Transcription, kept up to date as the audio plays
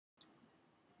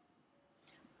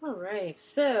All right,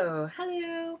 so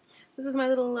hello. This is my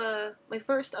little, my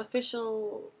first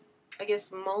official, I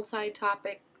guess,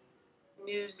 multi-topic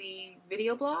newsy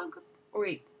video blog. Or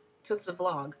wait, so it's a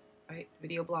vlog, right?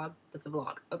 Video blog. That's a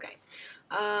vlog. Okay.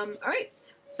 All right.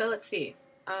 So let's see.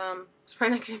 It's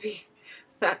probably not going to be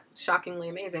that shockingly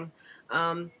amazing. But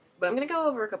I'm going to go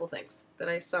over a couple things that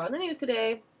I saw in the news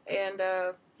today, and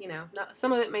not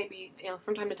some of it may be,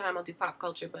 from time to time I'll do pop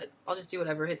culture, but I'll just do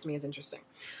whatever hits me as interesting.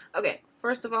 Okay,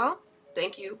 first of all,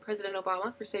 thank you, President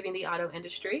Obama, for saving the auto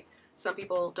industry. Some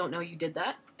people don't know you did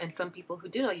that, and some people who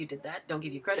do know you did that don't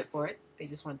give you credit for it. They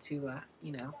just want to,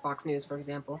 Fox News, for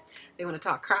example, they want to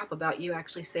talk crap about you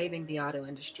actually saving the auto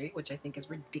industry, which I think is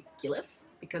ridiculous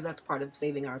because that's part of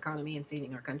saving our economy and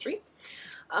saving our country.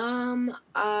 America,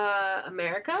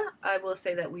 I will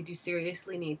say that we do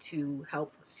seriously need to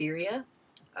help Syria,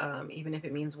 even if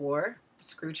it means war.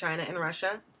 Screw China and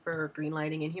Russia for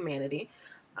greenlighting inhumanity.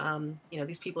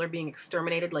 These people are being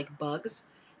exterminated like bugs,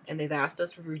 and they've asked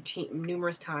us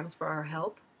numerous times for our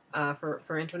help,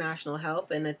 for international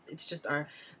help, and it's just our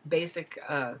basic,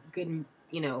 good,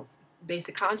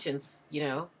 basic conscience.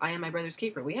 I am my brother's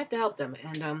keeper. We have to help them,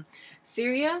 and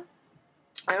Syria.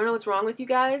 I don't know what's wrong with you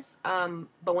guys,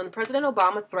 but when President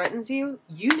Obama threatens you,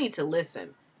 you need to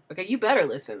listen. Okay, you better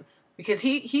listen because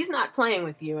he's not playing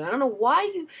with you, and I don't know why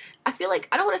you. I feel like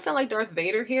I don't want to sound like Darth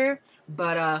Vader here,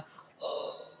 but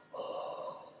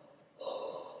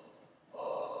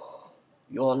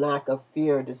your lack of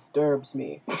fear disturbs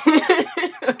me.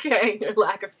 Okay, your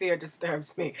lack of fear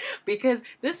disturbs me because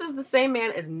this is the same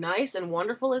man, as nice and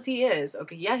wonderful as he is.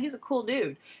 Okay, yeah, he's a cool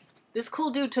dude. This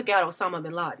cool dude took out Osama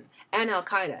bin Laden and Al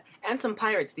Qaeda and some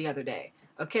pirates the other day.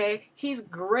 Okay, he's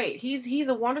great. He's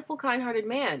a wonderful, kind-hearted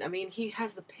man. I mean, he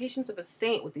has the patience of a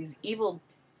saint with these evil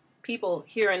people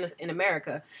here in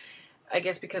America. I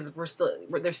guess because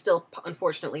they're still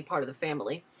unfortunately part of the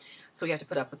family, so we have to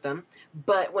put up with them.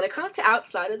 But when it comes to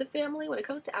outside of the family, when it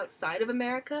comes to outside of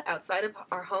America, outside of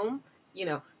our home,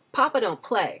 Papa don't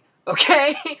play.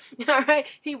 Okay, all right.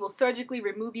 He will surgically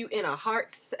remove you in a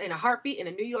heartbeat, in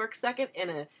a New York second,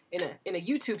 in a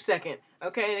YouTube second.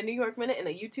 Okay, in a New York minute, in a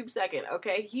YouTube second.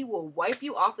 Okay, he will wipe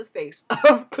you off the face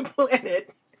of the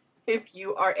planet if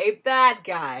you are a bad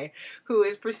guy who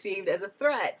is perceived as a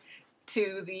threat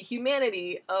to the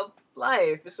humanity of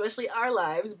life, especially our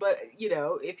lives. But,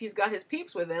 if he's got his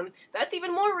peeps with him, that's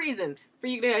even more reason for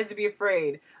you guys to be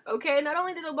afraid. Okay, not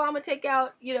only did Obama take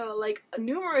out,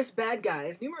 numerous bad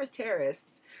guys, numerous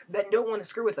terrorists that don't want to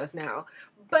screw with us now,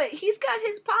 but he's got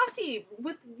his posse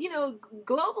with,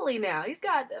 globally now. He's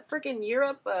got freaking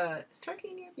Europe, is Turkey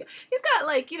in Europe? Yeah. He's got,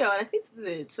 and I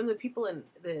think some of the people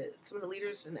some of the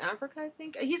leaders in Africa, I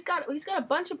think. He's got a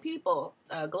bunch of people,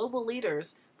 global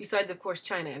leaders, besides, of course,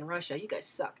 China and Russia. You guys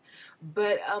suck.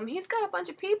 But he's got a bunch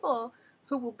of people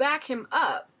who will back him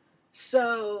up.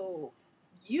 So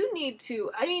you need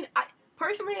to,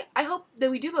 personally, I hope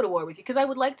that we do go to war with you, because I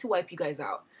would like to wipe you guys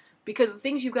out. Because the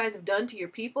things you guys have done to your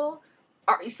people,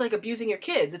 it's like abusing your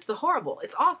kids. It's horrible.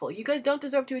 It's awful. You guys don't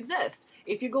deserve to exist.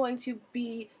 If you're going to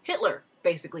be Hitler,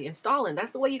 basically, and Stalin,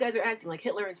 that's the way you guys are acting, like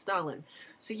Hitler and Stalin.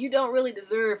 So you don't really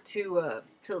deserve to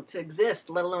exist,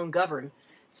 let alone govern.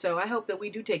 So I hope that we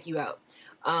do take you out.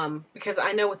 Because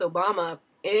I know with Obama,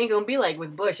 it ain't gonna be like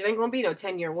with Bush. It ain't gonna be no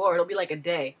 10-year war. It'll be like a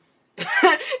day.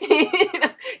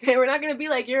 And we're not gonna be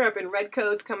like Europe in red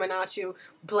coats coming at you,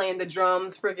 playing the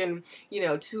drums, friggin',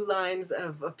 two lines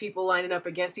of people lining up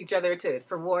against each other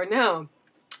for war. No,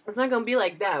 it's not gonna be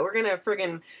like that. We're gonna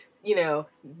friggin',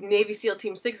 Navy SEAL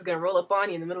Team 6 is gonna roll up on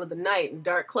you in the middle of the night in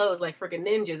dark clothes like friggin'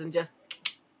 ninjas and just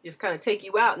kind of take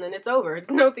you out, and then it's over. It's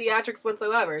no theatrics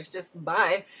whatsoever. It's just,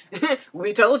 bye.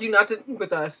 We told you not to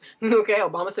with us. Okay,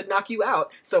 Obama said knock you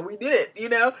out, so we did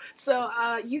it, So,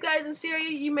 you guys in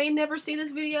Syria, you may never see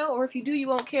this video, or if you do, you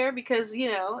won't care, because,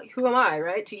 who am I,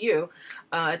 right, to you,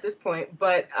 at this point.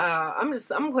 But, I'm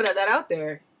gonna put that out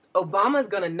there. Obama's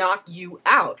gonna knock you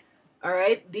out. All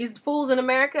right, these fools in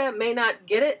America may not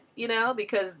get it,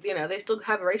 because, they still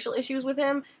have racial issues with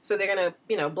him. So they're going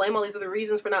to, blame all these other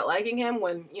reasons for not liking him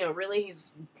when, really he's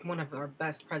one of our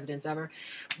best presidents ever.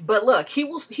 But look, he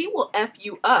will F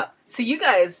you up. So you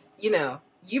guys,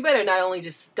 you better not only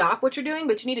just stop what you're doing,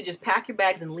 but you need to just pack your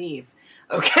bags and leave.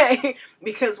 Okay?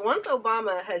 Because once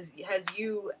Obama has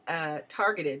you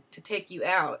targeted to take you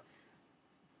out,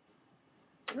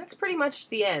 that's pretty much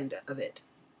the end of it.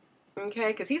 Okay,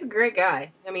 because he's a great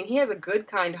guy. I mean, he has a good,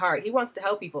 kind heart. He wants to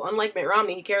help people. Unlike Mitt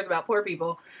Romney, he cares about poor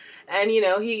people, and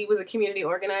he was a community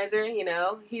organizer.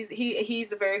 He's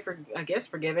a very, I guess,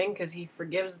 forgiving, because he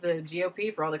forgives the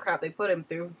GOP for all the crap they put him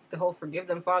through. The whole "forgive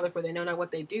them, Father, for they know not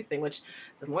what they do" thing, which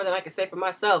is more than I could say for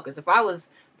myself. Because if I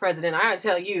was president, I would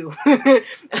tell you,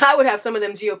 I would have some of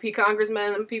them GOP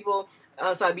congressmen and people.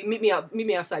 So meet me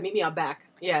outside, meet me out back.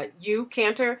 Yeah, you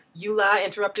Cantor, you lie,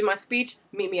 interrupted my speech.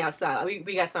 Meet me outside.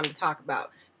 We got something to talk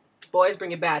about. Boys,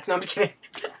 bring your bats. No, I'm kidding.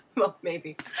 Well,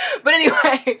 maybe. But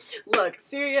anyway, look,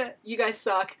 Syria, you guys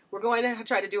suck. We're going to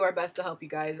try to do our best to help you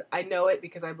guys. I know it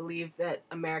because I believe that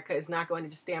America is not going to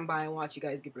just stand by and watch you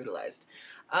guys get brutalized.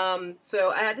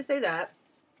 So I had to say that.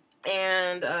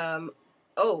 And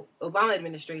Obama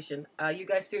administration, you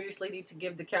guys seriously need to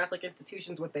give the Catholic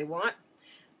institutions what they want.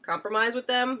 Compromise with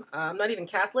them. I'm not even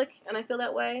Catholic, and I feel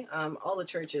that way. All the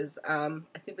churches. I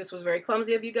think this was very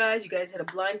clumsy of you guys. You guys hit a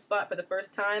blind spot for the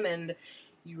first time, and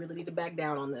you really need to back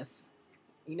down on this.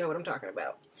 You know what I'm talking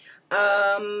about.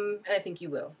 And I think you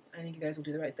will. I think you guys will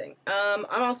do the right thing. I'm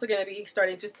also going to be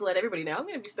starting, just to let everybody know, I'm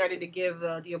going to be starting to give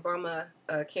the Obama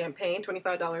campaign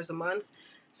 $25 a month.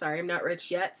 Sorry, I'm not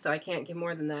rich yet, so I can't give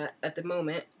more than that at the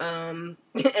moment. And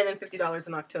then $50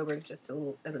 in October, just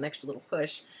as an extra little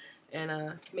push.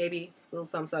 And maybe a little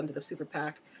something to the super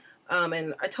PAC.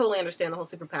 And I totally understand the whole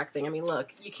super PAC thing. I mean,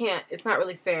 look, you can't, it's not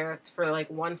really fair for like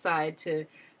one side to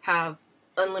have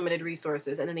unlimited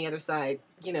resources and then the other side,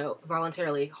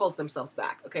 voluntarily holds themselves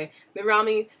back, okay? Mitt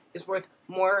Romney is worth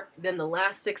more than the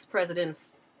last 6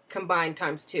 presidents combined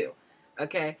times 2,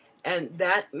 okay? And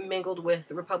that mingled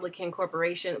with Republican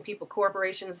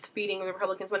corporations feeding the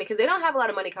Republicans money, because they don't have a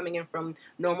lot of money coming in from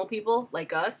normal people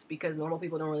like us, because normal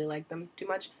people don't really like them too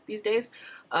much these days.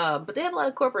 But they have a lot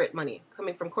of corporate money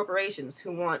coming from corporations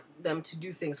who want them to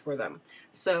do things for them.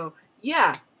 So,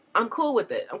 yeah, I'm cool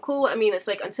with it. I mean, it's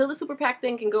like, until the super PAC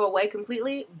thing can go away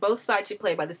completely, both sides should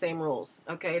play by the same rules.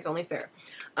 Okay, it's only fair.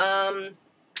 Let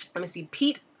me see.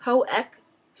 Pete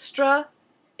Hoekstra,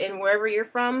 in wherever you're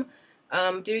from.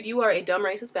 Dude, you are a dumb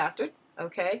racist bastard,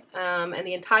 okay? And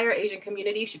the entire Asian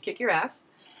community should kick your ass.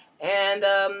 And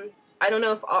I don't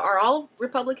know if are all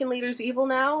Republican leaders evil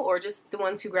now, or just the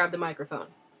ones who grab the microphone.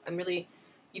 I'm really,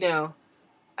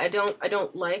 I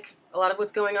don't like a lot of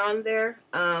what's going on there.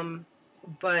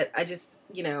 But I just,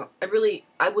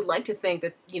 I would like to think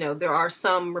that, there are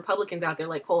some Republicans out there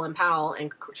like Colin Powell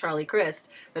and Charlie Crist,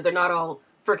 that they're not all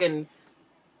freaking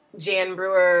Jan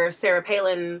Brewer, Sarah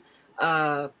Palin,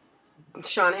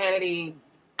 Sean Hannity,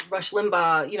 Rush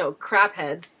Limbaugh, crap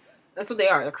heads. That's what they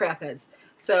are. They're crap heads.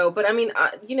 So, but I mean,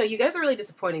 you guys are really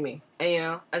disappointing me.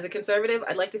 And, as a conservative,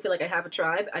 I'd like to feel like I have a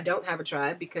tribe. I don't have a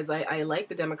tribe because I like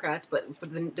the Democrats, but for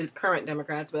the current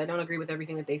Democrats, but I don't agree with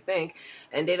everything that they think.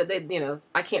 And they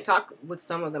I can't talk with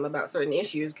some of them about certain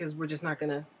issues because we're just not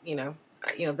gonna,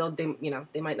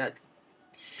 they might not.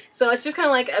 So it's just kind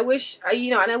of like, I wish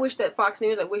that Fox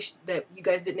News, I wish that you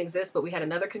guys didn't exist, but we had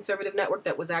another conservative network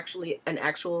that was actually an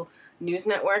actual news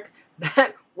network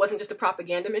that wasn't just a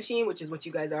propaganda machine, which is what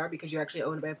you guys are because you're actually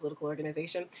owned by a political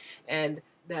organization, and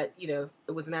that, it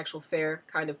was an actual fair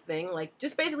kind of thing, like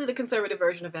just basically the conservative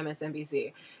version of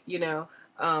MSNBC,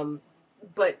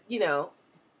 but,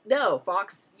 no,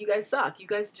 Fox, you guys suck. You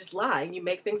guys just lie and you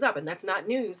make things up, and that's not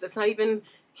news. That's not even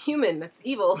human. That's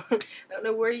evil. I don't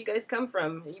know where you guys come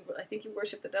from. I think you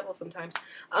worship the devil sometimes.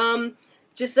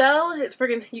 Gisele is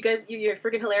friggin', you're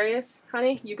friggin' hilarious,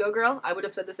 honey. You go, girl. I would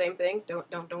have said the same thing.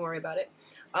 Don't worry about it.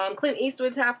 Clint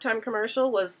Eastwood's halftime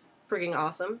commercial was friggin'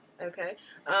 awesome. Okay.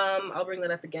 I'll bring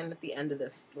that up again at the end of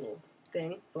this little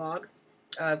vlog.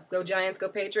 Go Giants, go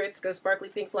Patriots, go sparkly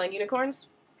pink flying unicorns.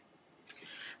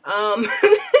 And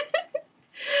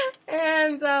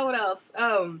what else?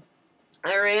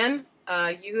 Iran,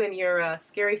 you and your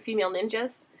scary female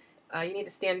ninjas, you need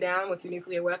to stand down with your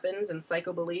nuclear weapons and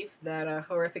psycho belief that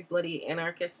horrific, bloody,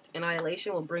 anarchist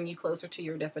annihilation will bring you closer to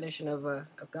your definition of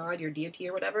God, your deity,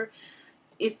 or whatever.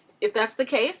 If that's the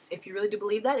case, if you really do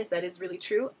believe that, if that is really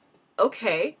true,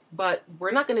 okay, but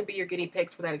we're not going to be your guinea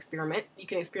pigs for that experiment. You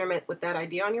can experiment with that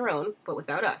idea on your own, but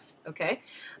without us, okay?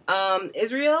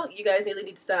 Israel, you guys really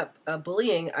need to stop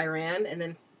bullying Iran and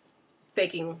then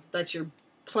faking that you're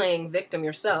playing victim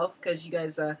yourself, because you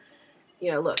guys,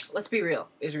 look, let's be real,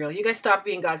 Israel. You guys stopped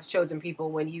being God's chosen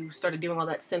people when you started doing all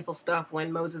that sinful stuff,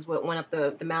 when Moses went up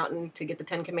the mountain to get the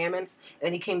 10 Commandments, and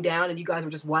then he came down and you guys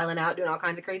were just wilding out, doing all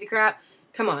kinds of crazy crap.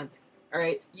 Come on. All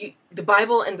right, the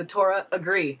Bible and the Torah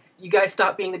agree. You guys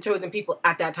stopped being the chosen people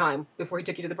at that time before he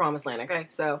took you to the promised land, okay?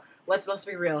 So let's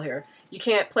be real here. You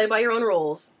can't play by your own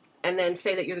rules and then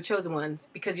say that you're the chosen ones,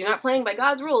 because you're not playing by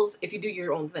God's rules if you do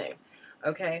your own thing,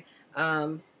 okay?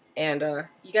 And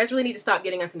you guys really need to stop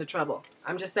getting us into trouble.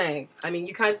 I'm just saying. I mean,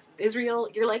 you guys, Israel,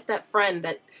 you're like that friend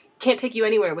that can't take you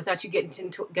anywhere without you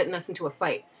getting us into a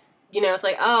fight. You know, it's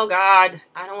like, oh God,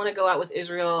 I don't want to go out with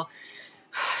Israel.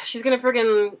 She's gonna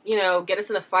friggin', you know, get us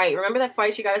in a fight. Remember that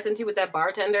fight she got us into with that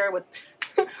bartender with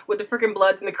with the freaking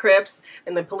Bloods and the Crips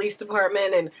and the police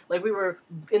department, and like we were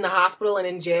in the hospital and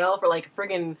in jail for like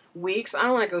friggin' weeks. I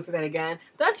don't want to go through that again.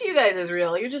 That's you guys,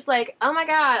 Israel. You're just like, oh my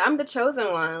God, I'm the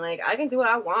chosen one. Like I can do what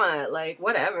I want. Like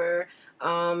whatever.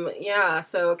 Yeah.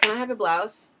 So can I have a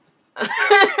blouse? Can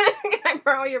I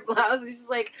borrow your blouse? He's just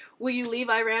like, will you leave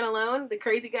Iran alone? The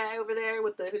crazy guy over there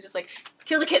with who's just like,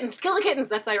 kill the kittens, kill the kittens.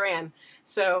 That's Iran.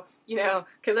 So, you know,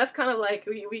 because that's kind of like,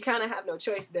 we kind of have no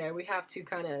choice there. We have to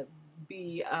kind of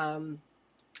be,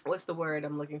 what's the word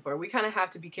I'm looking for? We kind of have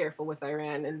to be careful with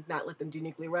Iran and not let them do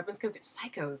nuclear weapons because they're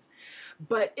psychos.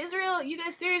 But Israel, you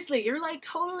guys, seriously, you're like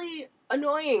totally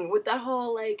annoying with that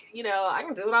whole like, you know, I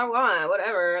can do what I want,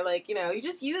 whatever. Like, you know, you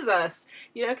just use us.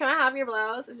 You know, can I have your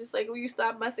blouse? It's just like, will you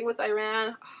stop messing with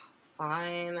Iran? Oh,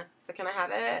 fine. So can I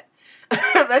have it?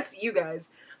 That's you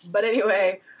guys. But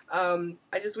anyway, I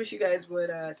just wish you guys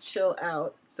would chill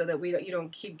out so that you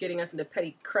don't keep getting us into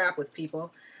petty crap with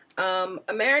people.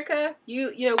 America,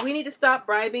 you know, we need to stop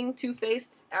bribing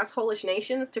two-faced, assholish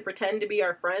nations to pretend to be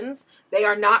our friends. They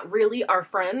are not really our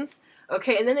friends,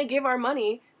 okay? And then they give our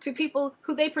money to people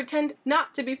who they pretend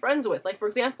not to be friends with. Like, for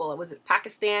example, was it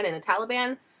Pakistan and the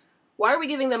Taliban? Why are we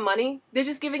giving them money? They're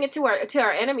just giving it to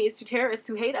our enemies, to terrorists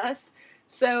who hate us.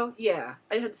 So, yeah,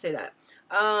 I just had to say that.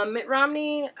 Mitt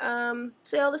Romney,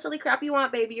 say all the silly crap you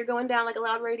want, baby. You're going down like a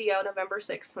loud radio, November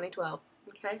 6, 2012.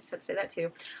 Okay, just had to say that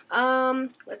too.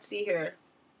 Let's see here.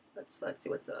 Let's see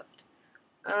what's left.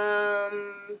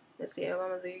 Let's see.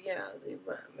 The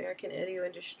American audio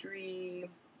industry.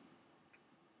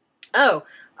 Oh,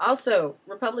 also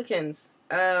Republicans.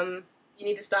 You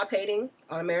need to stop hating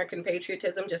on American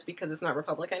patriotism just because it's not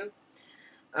Republican.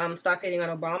 Stop hating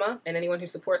on Obama and anyone who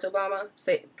supports Obama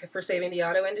for saving the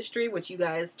auto industry, which you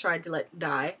guys tried to let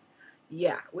die.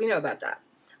 Yeah, we know about that.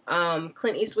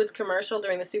 Clint Eastwood's commercial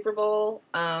during the Super Bowl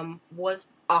was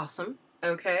awesome.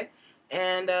 Okay.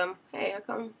 And, hey, how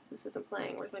come this isn't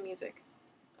playing? Where's my music?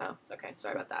 Oh, okay.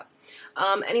 Sorry about that.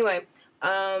 Anyway,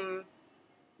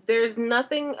 there's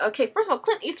nothing. Okay, first of all,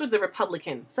 Clint Eastwood's a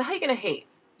Republican. So how are you going to hate?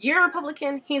 You're a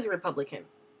Republican. He's a Republican.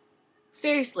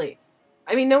 Seriously.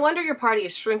 I mean, no wonder your party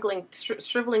is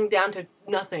shriveling down to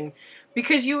nothing.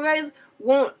 Because you guys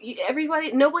won't,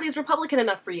 nobody's Republican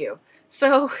enough for you.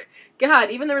 So,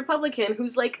 God, even the Republican,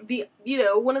 who's like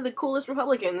one of the coolest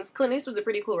Republicans, Clint Eastwood's a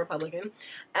pretty cool Republican,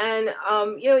 and,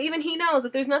 even he knows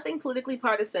that there's nothing politically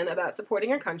partisan about supporting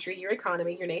your country, your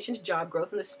economy, your nation's job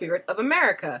growth, and the spirit of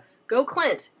America. Go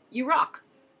Clint. You rock.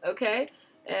 Okay?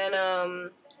 And,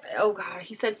 oh God,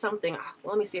 he said something,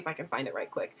 let me see if I can find it right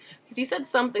quick, because he said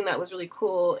something that was really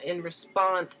cool in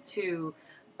response to,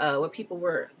 what people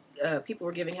were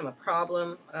giving him a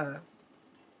problem,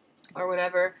 or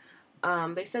whatever.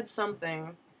 They said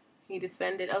something. He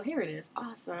defended. Oh, here it is.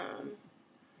 Awesome.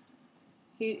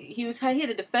 He had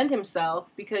to defend himself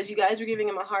because you guys were giving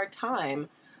him a hard time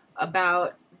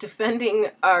about defending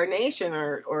our nation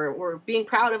or being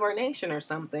proud of our nation or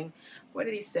something. What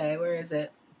did he say? Where is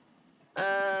it?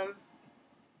 Okay,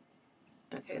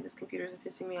 this computer is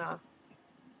pissing me off.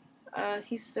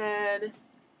 He said,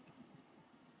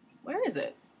 where is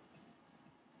it?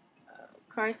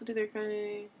 Christ will do their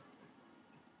kind.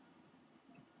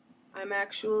 I'm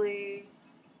actually...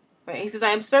 Right, he says, I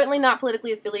am certainly not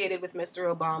politically affiliated with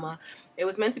Mr. Obama. It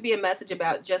was meant to be a message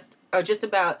about just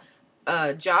about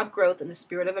job growth and the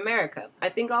spirit of America. I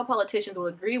think all politicians will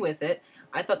agree with it.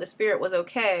 I thought the spirit was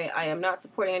okay. I am not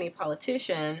supporting any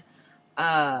politician.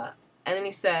 And then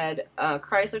he said,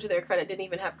 Chrysler, to their credit, didn't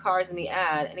even have cars in the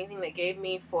ad. Anything they gave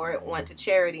me for it went to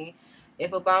charity.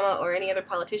 If Obama or any other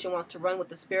politician wants to run with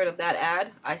the spirit of that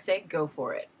ad, I say go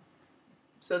for it.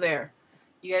 So there.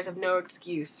 You guys have no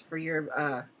excuse for your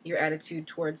attitude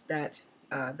towards that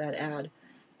ad,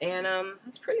 and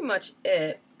that's pretty much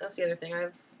it. That's the other thing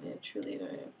truly.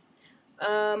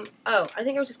 Oh, I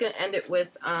think I was just gonna end it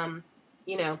with I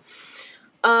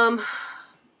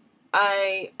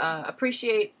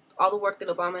appreciate all the work that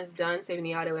Obama has done, saving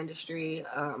the auto industry,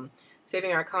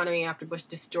 saving our economy after Bush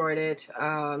destroyed it.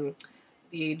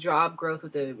 The job growth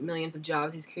with the millions of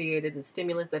jobs he's created, and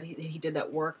stimulus that he did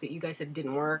that work that you guys said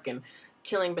didn't work, and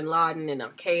killing bin Laden and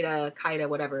Al-Qaeda,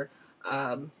 whatever.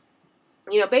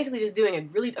 Basically just doing a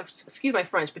really, excuse my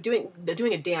French, but doing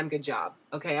a damn good job.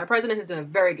 Okay, our president has done a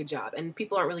very good job, and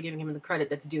people aren't really giving him the credit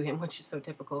that's due him, which is so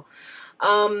typical.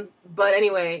 But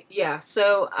anyway, yeah.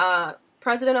 So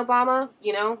President Obama,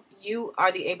 you know, you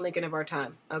are the Abe Lincoln of our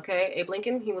time, okay? Abe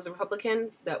Lincoln, he was a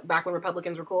Republican back when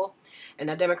Republicans were cool, and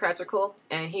now Democrats are cool,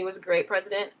 and he was a great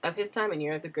president of his time, and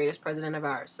you're the greatest president of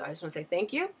ours. So I just want to say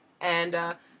thank you, and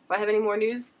if I have any more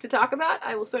news to talk about,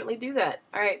 I will certainly do that.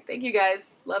 All right, thank you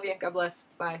guys. Love you. God bless.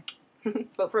 Bye.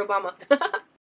 Vote for Obama.